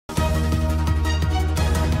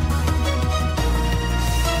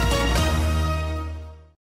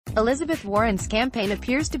Elizabeth Warren's campaign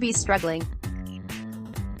appears to be struggling.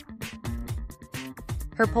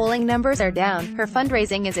 Her polling numbers are down, her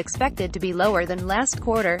fundraising is expected to be lower than last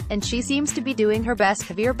quarter, and she seems to be doing her best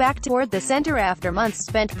to veer back toward the center after months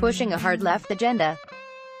spent pushing a hard left agenda.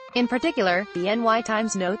 In particular, the NY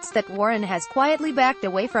Times notes that Warren has quietly backed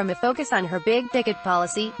away from a focus on her big-ticket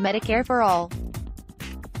policy, Medicare for all.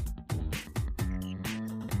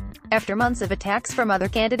 After months of attacks from other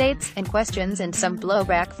candidates, and questions and some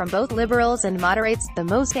blowback from both liberals and moderates, the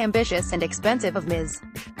most ambitious and expensive of Ms.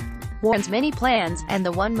 Warren's many plans, and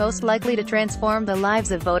the one most likely to transform the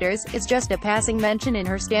lives of voters, is just a passing mention in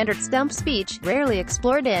her standard stump speech, rarely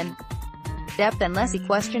explored in depth unless a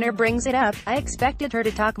questioner brings it up. "I expected her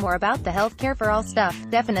to talk more about the healthcare for all stuff,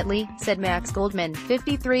 definitely," said Max Goldman,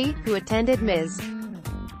 53, who attended Ms.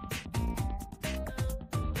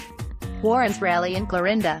 Warren's rally in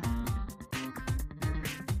Clarinda.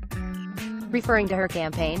 Referring to her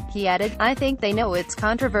campaign, he added, "I think they know it's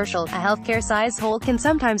controversial. A healthcare-size hole can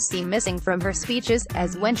sometimes seem missing from her speeches,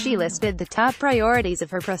 as when she listed the top priorities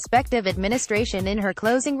of her prospective administration in her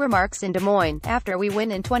closing remarks in Des Moines. After we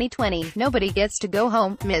win in 2020, nobody gets to go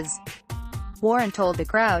home," Ms. Warren told the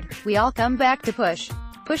crowd. "We all come back to push.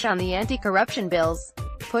 Push on the anti-corruption bills.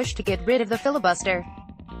 Push to get rid of the filibuster.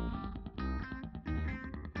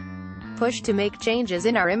 Push to make changes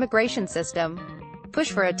in our immigration system.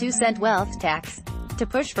 Push for a 2-cent wealth tax. To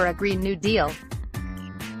push for a Green New Deal.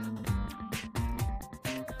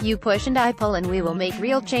 You push and I pull and we will make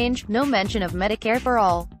real change." No mention of Medicare for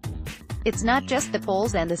all. It's not just the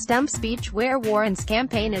polls and the stump speech where Warren's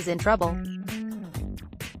campaign is in trouble.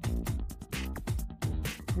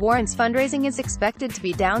 Warren's fundraising is expected to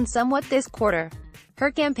be down somewhat this quarter.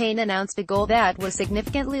 Her campaign announced a goal that was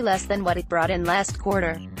significantly less than what it brought in last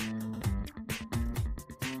quarter.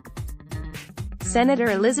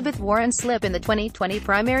 Senator Elizabeth Warren's slip in the 2020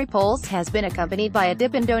 primary polls has been accompanied by a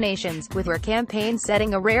dip in donations, with her campaign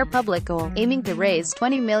setting a rare public goal, aiming to raise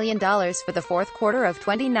 $20 million for the fourth quarter of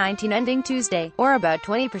 2019 ending Tuesday, or about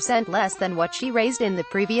 20% less than what she raised in the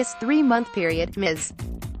previous 3-month period. Ms.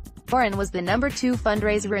 Warren was the number 2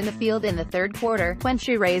 fundraiser in the field in the third quarter, when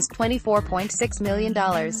she raised $24.6 million.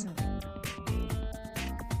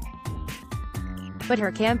 But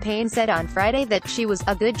her campaign said on Friday that she was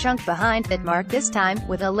a good chunk behind that mark this time,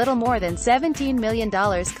 with a little more than $17 million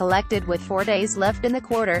collected with 4 days left in the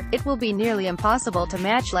quarter. "It will be nearly impossible to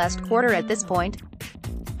match last quarter at this point.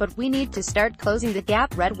 But we need to start closing the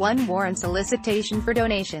gap," read one Warren solicitation for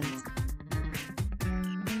donations.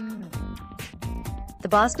 The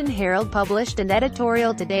Boston Herald published an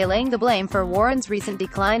editorial today laying the blame for Warren's recent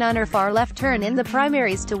decline on her far-left turn in the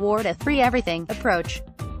primaries toward a free everything approach.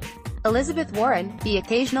 Elizabeth Warren, the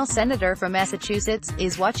occasional senator from Massachusetts,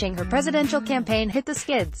 is watching her presidential campaign hit the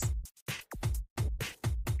skids.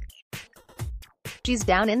 She's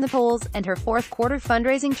down in the polls, and her fourth-quarter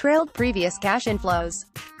fundraising trailed previous cash inflows.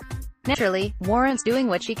 Naturally, Warren's doing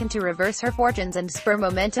what she can to reverse her fortunes and spur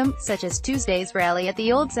momentum, such as Tuesday's rally at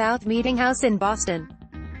the Old South Meeting House in Boston.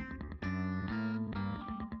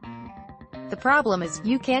 The problem is,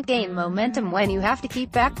 you can't gain momentum when you have to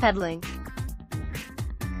keep backpedaling.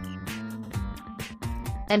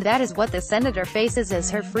 And that is what the senator faces as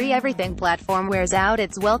her free everything platform wears out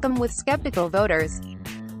its welcome with skeptical voters.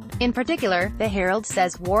 In particular, the Herald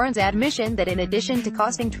says Warren's admission that in addition to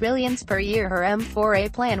costing trillions per year, her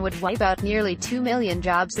M4A plan would wipe out nearly 2 million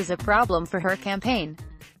jobs is a problem for her campaign.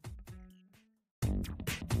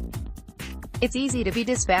 It's easy to be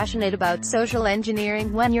dispassionate about social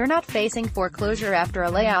engineering when you're not facing foreclosure after a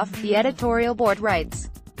layoff, the editorial board writes.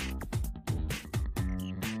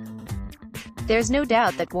 There's no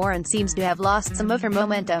doubt that Warren seems to have lost some of her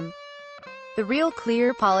momentum. The Real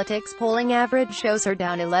Clear Politics polling average shows her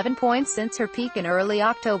down 11 points since her peak in early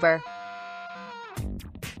October.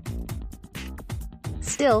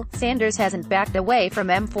 Still, Sanders hasn't backed away from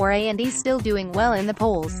M4A and he's still doing well in the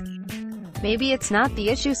polls. Maybe it's not the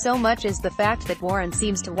issue so much as the fact that Warren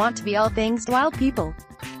seems to want to be all things to all people.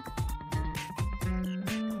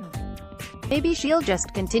 Maybe she'll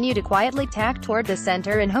just continue to quietly tack toward the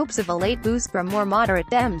center in hopes of a late boost from more moderate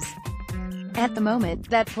Dems. At the moment,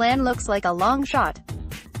 that plan looks like a long shot.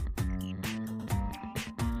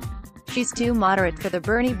 She's too moderate for the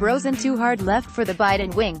Bernie bros and too hard left for the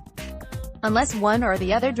Biden wing. Unless one or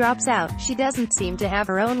the other drops out, she doesn't seem to have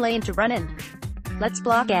her own lane to run in. Let's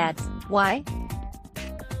block ads. Why?